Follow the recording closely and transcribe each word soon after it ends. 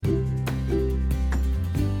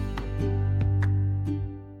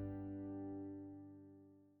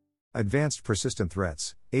Advanced Persistent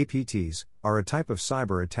Threats, APTs, are a type of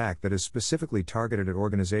cyber attack that is specifically targeted at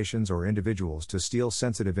organizations or individuals to steal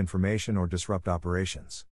sensitive information or disrupt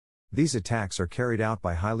operations. These attacks are carried out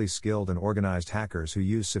by highly skilled and organized hackers who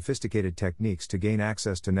use sophisticated techniques to gain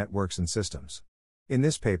access to networks and systems. In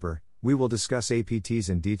this paper, we will discuss APTs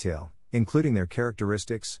in detail, including their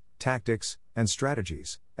characteristics, tactics, and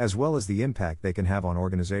strategies, as well as the impact they can have on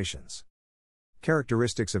organizations.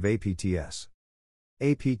 Characteristics of APTs.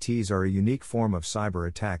 APTs are a unique form of cyber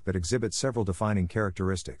attack that exhibit several defining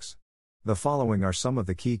characteristics. The following are some of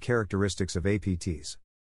the key characteristics of APTs.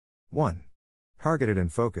 1. Targeted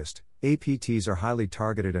and focused. APTs are highly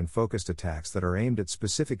targeted and focused attacks that are aimed at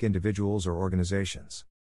specific individuals or organizations.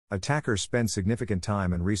 Attackers spend significant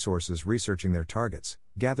time and resources researching their targets,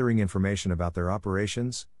 gathering information about their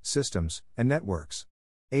operations, systems, and networks.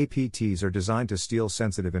 APTs are designed to steal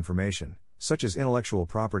sensitive information, such as intellectual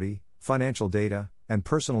property, financial data, and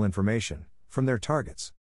personal information, from their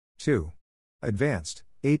targets. 2. Advanced.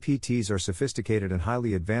 APTs are sophisticated and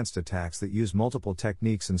highly advanced attacks that use multiple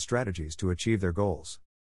techniques and strategies to achieve their goals.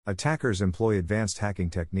 Attackers employ advanced hacking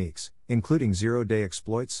techniques, including zero-day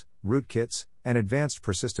exploits, rootkits, and advanced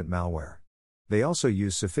persistent malware. They also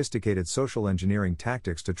use sophisticated social engineering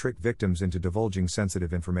tactics to trick victims into divulging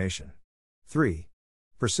sensitive information. 3.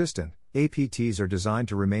 Persistent. APTs are designed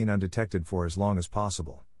to remain undetected for as long as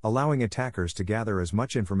possible, allowing attackers to gather as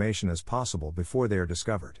much information as possible before they are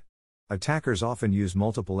discovered. Attackers often use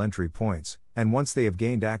multiple entry points, and once they have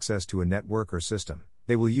gained access to a network or system,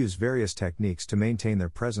 they will use various techniques to maintain their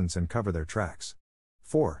presence and cover their tracks.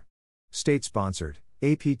 4. State-sponsored.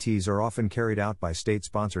 APTs are often carried out by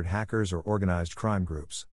state-sponsored hackers or organized crime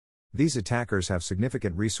groups. These attackers have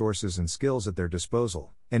significant resources and skills at their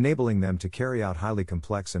disposal, enabling them to carry out highly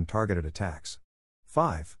complex and targeted attacks.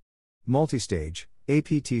 5. Multi-stage.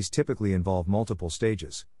 APTs typically involve multiple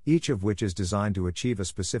stages, each of which is designed to achieve a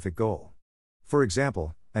specific goal. For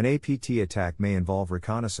example, an APT attack may involve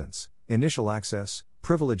reconnaissance, initial access,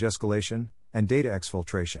 privilege escalation, and data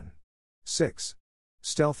exfiltration. 6.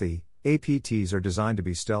 Stealthy. APTs are designed to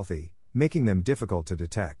be stealthy, making them difficult to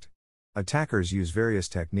detect. Attackers use various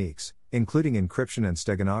techniques, including encryption and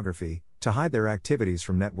steganography, to hide their activities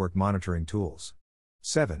from network monitoring tools.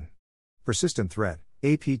 7. Persistent threat.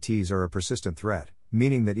 APTs are a persistent threat,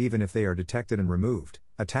 meaning that even if they are detected and removed,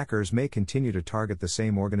 attackers may continue to target the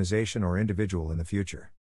same organization or individual in the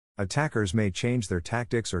future. Attackers may change their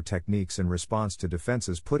tactics or techniques in response to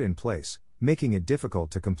defenses put in place, making it difficult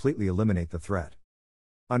to completely eliminate the threat.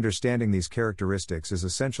 Understanding these characteristics is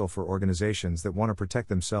essential for organizations that want to protect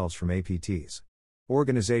themselves from APTs.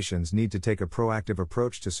 Organizations need to take a proactive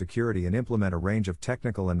approach to security and implement a range of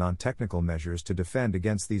technical and non-technical measures to defend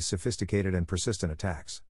against these sophisticated and persistent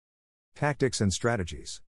attacks. Tactics and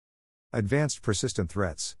strategies. Advanced Persistent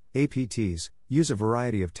Threats, APTs, use a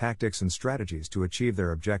variety of tactics and strategies to achieve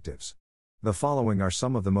their objectives. The following are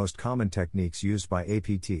some of the most common techniques used by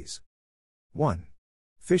APTs. 1.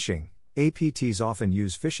 Phishing. APTs often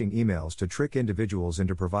use phishing emails to trick individuals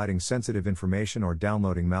into providing sensitive information or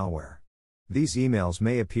downloading malware. These emails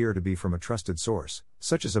may appear to be from a trusted source,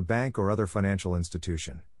 such as a bank or other financial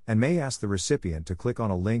institution, and may ask the recipient to click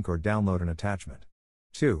on a link or download an attachment.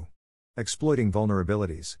 2. Exploiting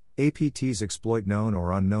vulnerabilities. APTs exploit known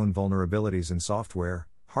or unknown vulnerabilities in software,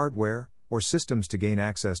 hardware, or systems to gain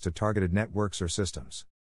access to targeted networks or systems.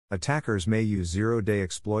 Attackers may use zero-day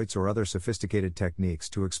exploits or other sophisticated techniques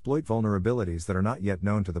to exploit vulnerabilities that are not yet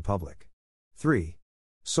known to the public. 3.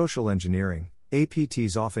 Social engineering.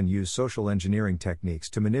 APTs often use social engineering techniques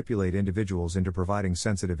to manipulate individuals into providing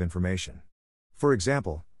sensitive information. For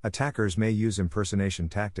example, attackers may use impersonation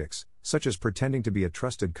tactics, such as pretending to be a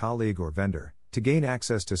trusted colleague or vendor, to gain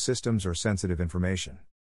access to systems or sensitive information.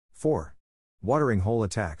 4. Watering hole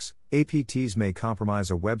attacks. APTs may compromise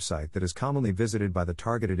a website that is commonly visited by the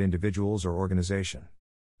targeted individuals or organization.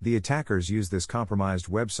 The attackers use this compromised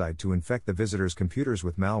website to infect the visitors' computers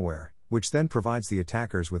with malware, which then provides the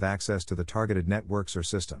attackers with access to the targeted networks or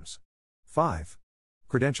systems. 5.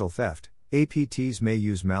 Credential theft. APTs may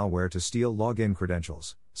use malware to steal login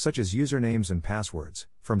credentials, such as usernames and passwords,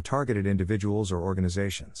 from targeted individuals or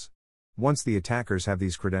organizations. Once the attackers have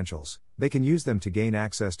these credentials, they can use them to gain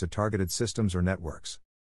access to targeted systems or networks.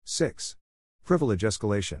 6. Privilege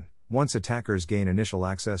escalation. Once attackers gain initial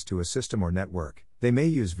access to a system or network, they may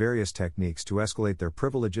use various techniques to escalate their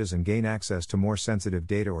privileges and gain access to more sensitive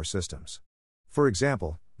data or systems. For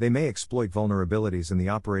example, they may exploit vulnerabilities in the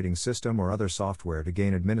operating system or other software to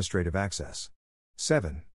gain administrative access.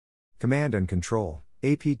 7. Command and control.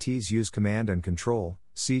 APTs use command and control,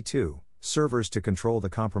 C2, servers to control the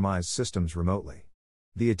compromised systems remotely.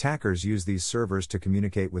 The attackers use these servers to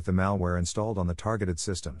communicate with the malware installed on the targeted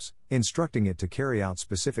systems, instructing it to carry out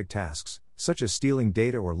specific tasks, such as stealing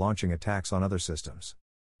data or launching attacks on other systems.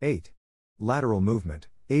 8. Lateral movement.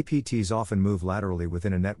 APTs often move laterally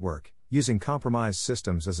within a network, using compromised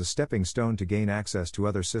systems as a stepping stone to gain access to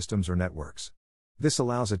other systems or networks. This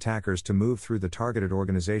allows attackers to move through the targeted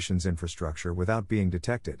organization's infrastructure without being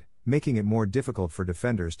detected, making it more difficult for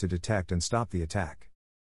defenders to detect and stop the attack.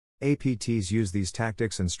 APTs use these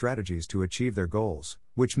tactics and strategies to achieve their goals,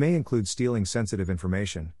 which may include stealing sensitive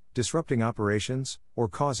information, disrupting operations, or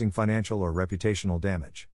causing financial or reputational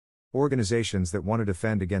damage. Organizations that want to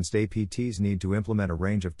defend against APTs need to implement a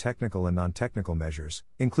range of technical and non-technical measures,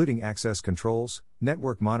 including access controls,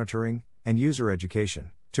 network monitoring, and user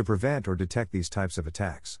education, to prevent or detect these types of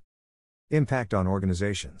attacks. Impact on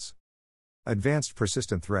organizations. Advanced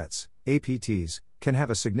persistent threats, APTs, can have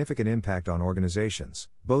a significant impact on organizations,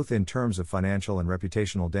 both in terms of financial and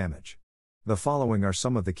reputational damage. The following are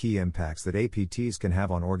some of the key impacts that APTs can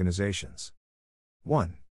have on organizations.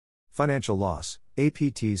 1. Financial loss.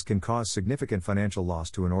 APTs can cause significant financial loss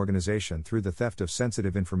to an organization through the theft of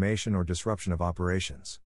sensitive information or disruption of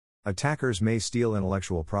operations. Attackers may steal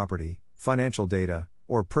intellectual property, financial data,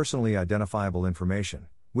 or personally identifiable information,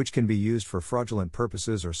 which can be used for fraudulent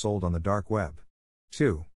purposes or sold on the dark web.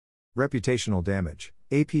 2. Reputational damage.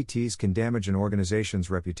 APTs can damage an organization's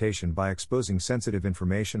reputation by exposing sensitive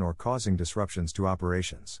information or causing disruptions to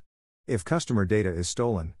operations. If customer data is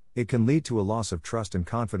stolen, it can lead to a loss of trust and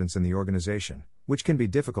confidence in the organization, which can be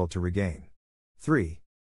difficult to regain. 3.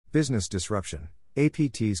 Business disruption.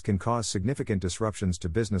 APTs can cause significant disruptions to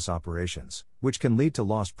business operations, which can lead to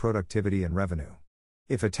lost productivity and revenue.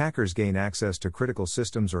 If attackers gain access to critical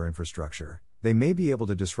systems or infrastructure, they may be able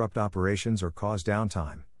to disrupt operations or cause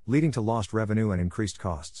downtime, leading to lost revenue and increased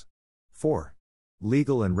costs. 4.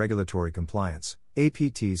 Legal and regulatory compliance.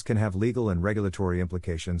 APTs can have legal and regulatory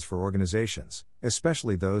implications for organizations,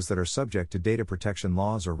 especially those that are subject to data protection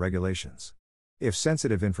laws or regulations. If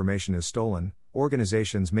sensitive information is stolen,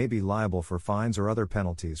 organizations may be liable for fines or other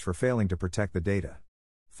penalties for failing to protect the data.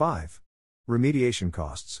 5. Remediation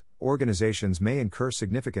costs. Organizations may incur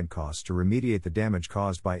significant costs to remediate the damage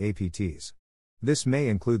caused by APTs. This may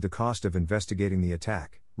include the cost of investigating the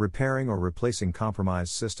attack, repairing or replacing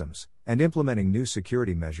compromised systems, and implementing new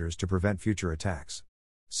security measures to prevent future attacks.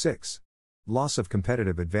 6. Loss of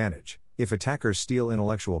competitive advantage. If attackers steal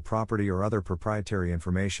intellectual property or other proprietary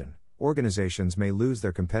information, organizations may lose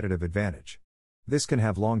their competitive advantage. This can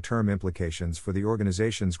have long-term implications for the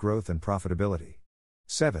organization's growth and profitability.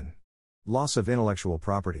 7. Loss of intellectual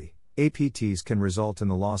property. APTs can result in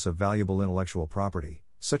the loss of valuable intellectual property,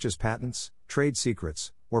 such as patents, trade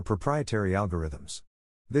secrets, or proprietary algorithms.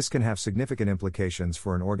 This can have significant implications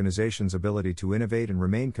for an organization's ability to innovate and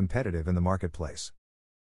remain competitive in the marketplace.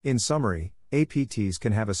 In summary, APTs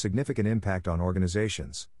can have a significant impact on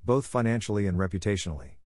organizations, both financially and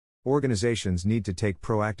reputationally. Organizations need to take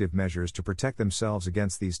proactive measures to protect themselves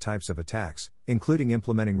against these types of attacks, including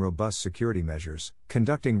implementing robust security measures,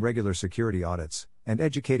 conducting regular security audits, and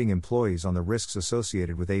educating employees on the risks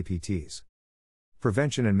associated with APTs.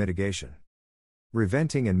 Prevention and mitigation.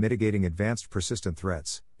 Preventing and mitigating advanced persistent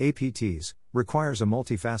threats, APTs, requires a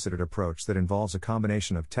multifaceted approach that involves a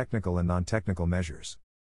combination of technical and non-technical measures.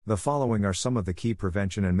 The following are some of the key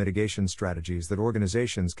prevention and mitigation strategies that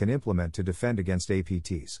organizations can implement to defend against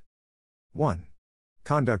APTs. 1.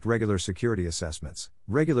 Conduct regular security assessments.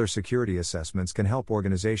 Regular security assessments can help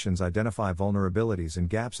organizations identify vulnerabilities and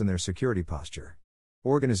gaps in their security posture.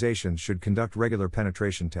 Organizations should conduct regular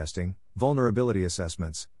penetration testing, vulnerability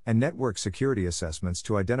assessments, and network security assessments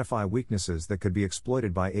to identify weaknesses that could be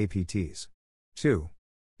exploited by APTs. 2.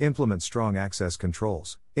 Implement strong access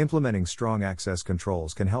controls. Implementing strong access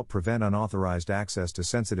controls can help prevent unauthorized access to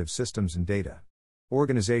sensitive systems and data.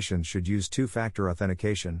 Organizations should use two-factor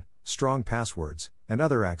authentication, strong passwords, and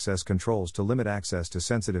other access controls to limit access to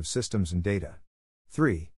sensitive systems and data.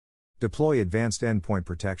 3. Deploy advanced endpoint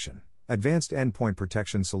protection. Advanced endpoint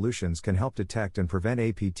protection solutions can help detect and prevent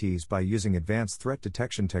APTs by using advanced threat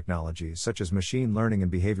detection technologies such as machine learning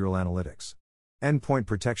and behavioral analytics. Endpoint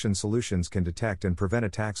protection solutions can detect and prevent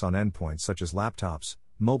attacks on endpoints such as laptops,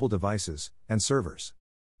 mobile devices, and servers.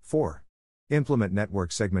 4. Implement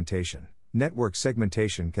network segmentation. Network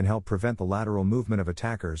segmentation can help prevent the lateral movement of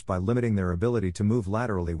attackers by limiting their ability to move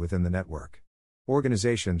laterally within the network.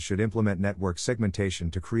 Organizations should implement network segmentation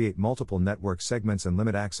to create multiple network segments and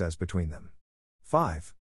limit access between them.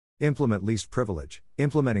 5. Implement least privilege.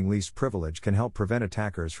 Implementing least privilege can help prevent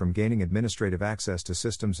attackers from gaining administrative access to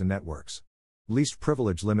systems and networks. Least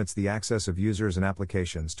privilege limits the access of users and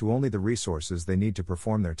applications to only the resources they need to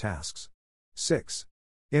perform their tasks. 6.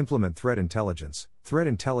 Implement threat intelligence. Threat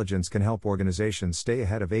intelligence can help organizations stay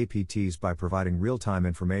ahead of APTs by providing real-time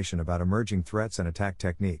information about emerging threats and attack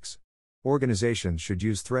techniques. Organizations should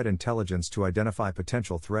use threat intelligence to identify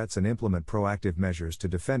potential threats and implement proactive measures to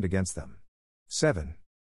defend against them. 7.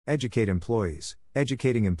 Educate employees.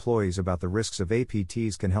 Educating employees about the risks of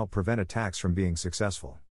APTs can help prevent attacks from being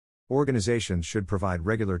successful. Organizations should provide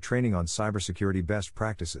regular training on cybersecurity best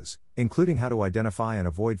practices, including how to identify and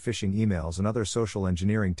avoid phishing emails and other social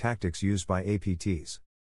engineering tactics used by APTs.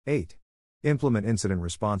 8. Implement incident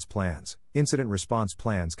response plans. Incident response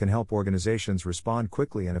plans can help organizations respond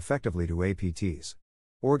quickly and effectively to APTs.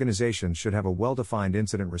 Organizations should have a well-defined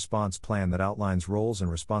incident response plan that outlines roles and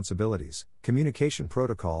responsibilities, communication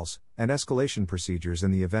protocols, and escalation procedures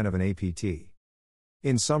in the event of an APT.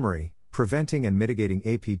 In summary, preventing and mitigating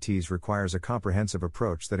APTs requires a comprehensive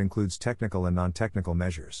approach that includes technical and non-technical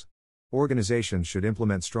measures. Organizations should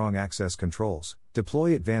implement strong access controls,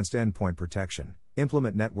 deploy advanced endpoint protection,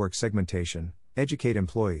 implement network segmentation, educate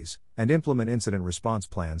employees, and implement incident response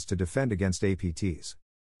plans to defend against APTs.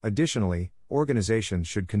 Additionally, organizations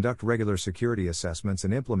should conduct regular security assessments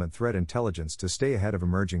and implement threat intelligence to stay ahead of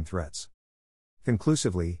emerging threats.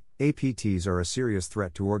 Conclusively, APTs are a serious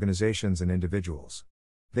threat to organizations and individuals.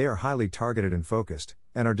 They are highly targeted and focused,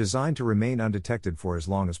 and are designed to remain undetected for as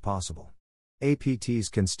long as possible. APTs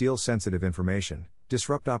can steal sensitive information,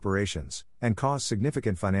 disrupt operations, and cause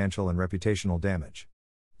significant financial and reputational damage.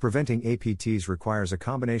 Preventing APTs requires a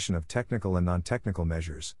combination of technical and non-technical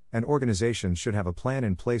measures, and organizations should have a plan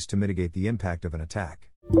in place to mitigate the impact of an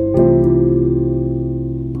attack.